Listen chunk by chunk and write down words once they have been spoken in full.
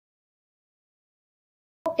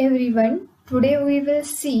Everyone, today we will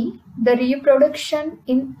see the reproduction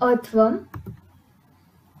in earthworm.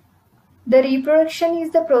 The reproduction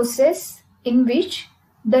is the process in which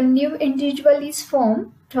the new individual is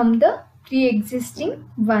formed from the pre-existing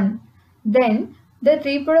one. Then the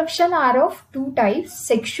reproduction are of two types,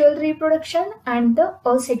 sexual reproduction and the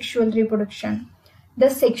asexual reproduction. The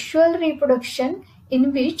sexual reproduction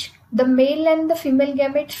in which the male and the female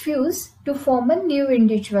gamete fuse to form a new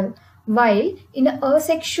individual, while in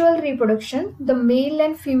asexual reproduction the male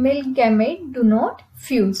and female gamete do not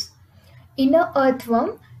fuse. In a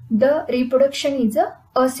earthworm, the reproduction is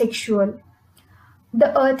asexual.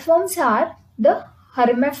 The earthworms are the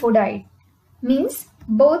hermaphrodite, means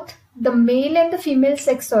both the male and the female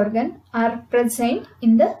sex organ are present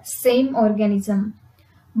in the same organism,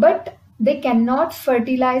 but they cannot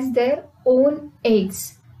fertilize their own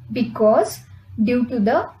eggs because due to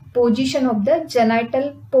the position of the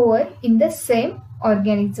genital pore in the same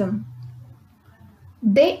organism.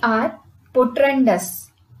 They are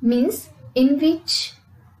potrandous, means in which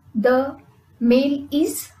the male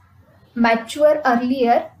is mature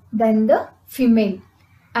earlier than the female,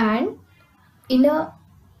 and in a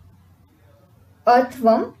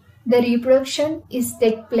earthworm the reproduction is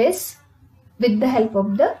take place with the help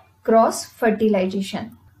of the cross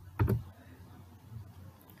fertilization.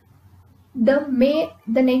 The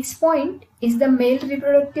next point is the male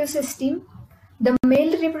reproductive system. The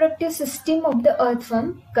male reproductive system of the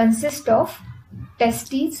earthworm consists of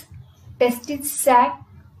testes, testis sac,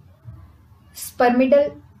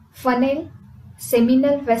 spermidal funnel,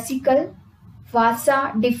 seminal vesicle,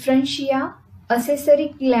 vasa differentia,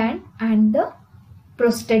 accessory gland and the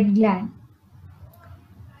prostate gland.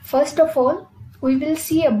 First of all, we will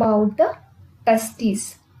see about the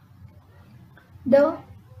testes. The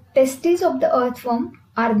testes of the earthworm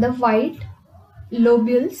are the white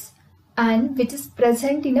lobules and which is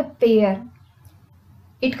present in a pair.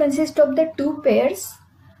 It consists of the two pairs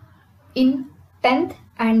in 10th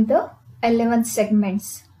and the 11th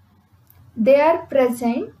segments. They are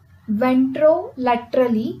present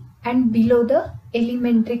ventrolaterally and below the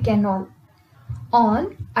alimentary canal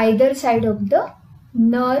on either side of the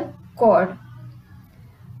nerve cord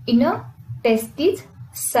in a testis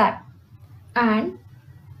sac, and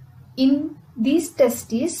in these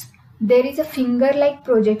testes there is a finger-like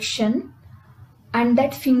projection, and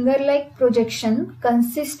that finger-like projection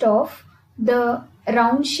consists of the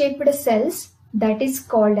round-shaped cells that is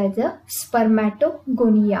called as a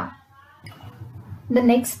spermatogonia. The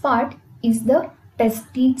next part is the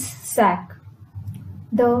testis sac.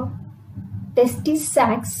 The testis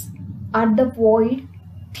sacs are the void,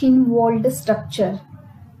 thin-walled structure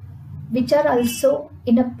which are also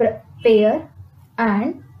in a pair,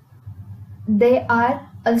 and they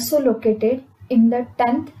are also located in the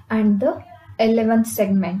 10th and the 11th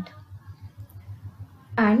segment,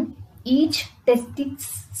 and each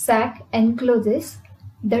testis sac encloses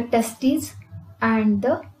the testes and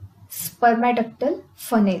the spermaductal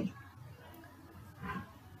funnel.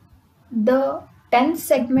 The 10th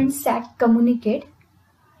segment sac communicate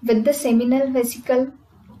with the seminal vesicle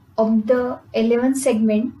of the 11th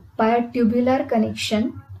segment by a tubular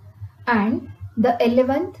connection, and the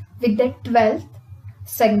 11th with the 12th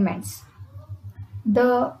segments.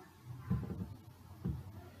 The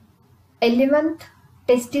 11th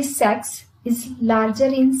testis sacs is larger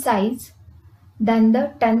in size than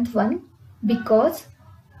the 10th one because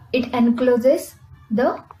it encloses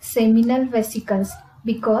the seminal vesicles,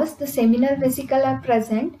 because the seminal vesicle are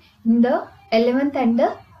present in the 11th and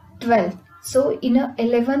the 12th. So in a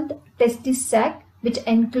 11th testis sac which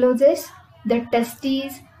encloses the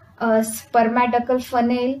testes, spermatical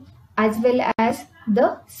funnel as well as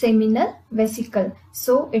the seminal vesicle,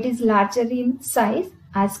 so it is larger in size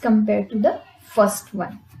as compared to the first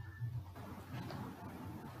one.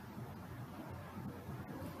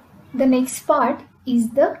 The next part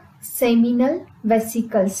is the seminal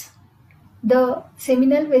vesicles. The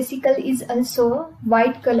seminal vesicle is also a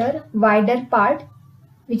white color, wider part,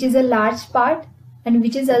 which is a large part and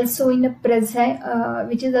which is also in a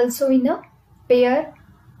pair,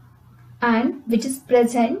 and which is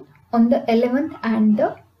present on the 11th and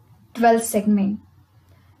the 12th segment.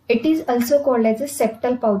 It is also called as a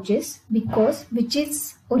septal pouches because which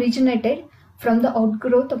is originated from the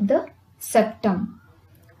outgrowth of the septum.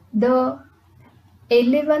 The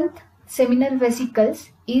 11th seminal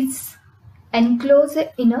vesicles is enclosed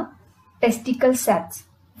in a testicle sacs,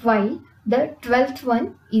 while the 12th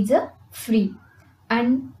one is a free,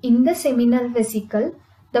 and in the seminal vesicle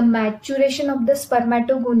the maturation of the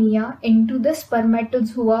spermatogonia into the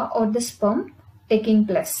spermatozoa or the sperm taking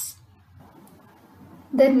place.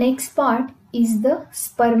 The next part is the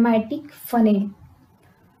spermatic funnel.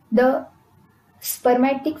 The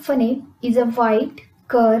spermatic funnel is a white,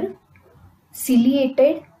 curved,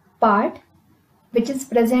 ciliated part which is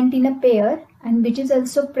present in a pair and which is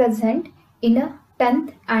also present in a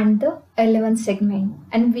 10th and the 11th segment,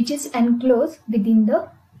 and which is enclosed within the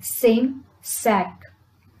same sac,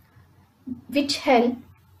 which help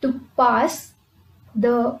to pass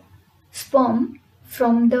the sperm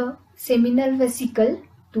from the seminal vesicle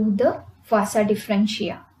to the vasa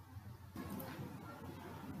differentia.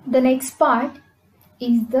 The next part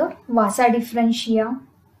is the vasa differentia.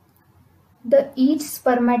 Each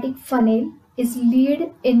spermatic funnel is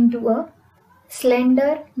lead into a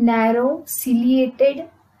slender, narrow, ciliated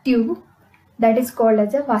tube that is called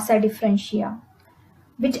as a vasa differentia,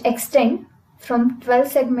 which extend from 12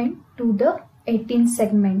 segments to the 18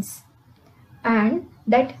 segments, and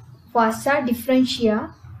that vasa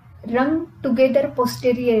differentia run together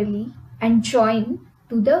posteriorly and join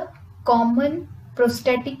to the common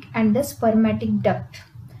prostatic and the spermatic duct,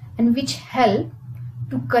 and which help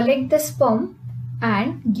to collect the sperm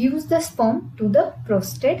and gives the sperm to the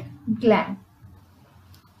prostate gland.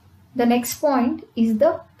 The next point is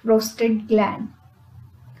the prostate gland.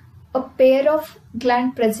 A pair of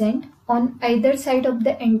glands present on either side of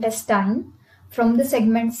the intestine from the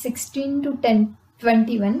segment 16 to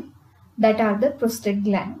 21 that are the prostate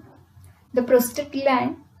gland. The prostate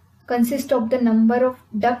gland consists of the number of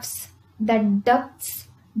ducts. That ducts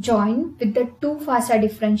join with the two vasa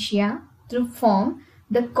differentia to form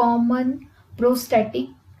the common prostatic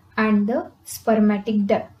and the spermatic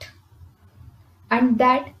duct, and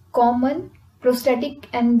that common prostatic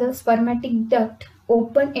and the spermatic duct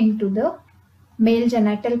open into the male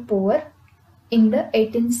genital pore in the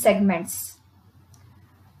 18 segments,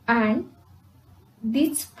 and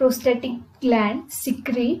these prostatic glands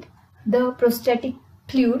secrete the prostatic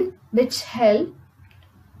fluid which help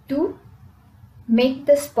to make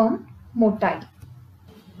the sperm motile.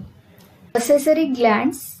 Accessory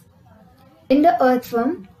glands. In the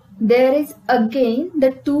earthworm, there is again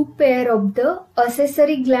the two pair of the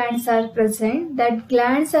accessory glands are present. That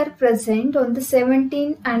glands are present on the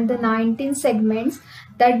 17 and the 19 segments.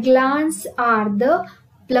 That glands are the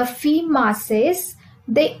fluffy masses.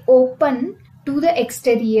 They open to the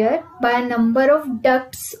exterior by a number of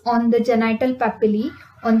ducts on the genital papillae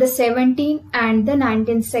on the 17 and the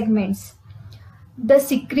 19 segments. The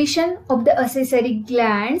secretion of the accessory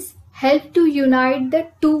glands help to unite the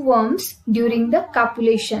two worms during the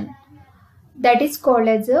copulation. That is called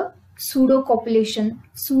as a pseudocopulation.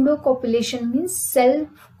 Pseudocopulation means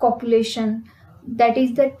self-copulation. That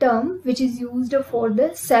is the term which is used for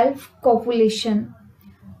the self-copulation.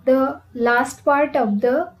 The last part of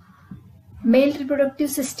the male reproductive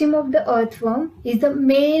system of the earthworm is the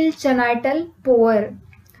male genital pore.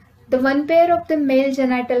 The one pair of the male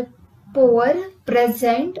genital pore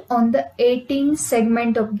present on the 18th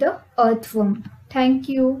segment of the earthworm. Thank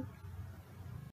you.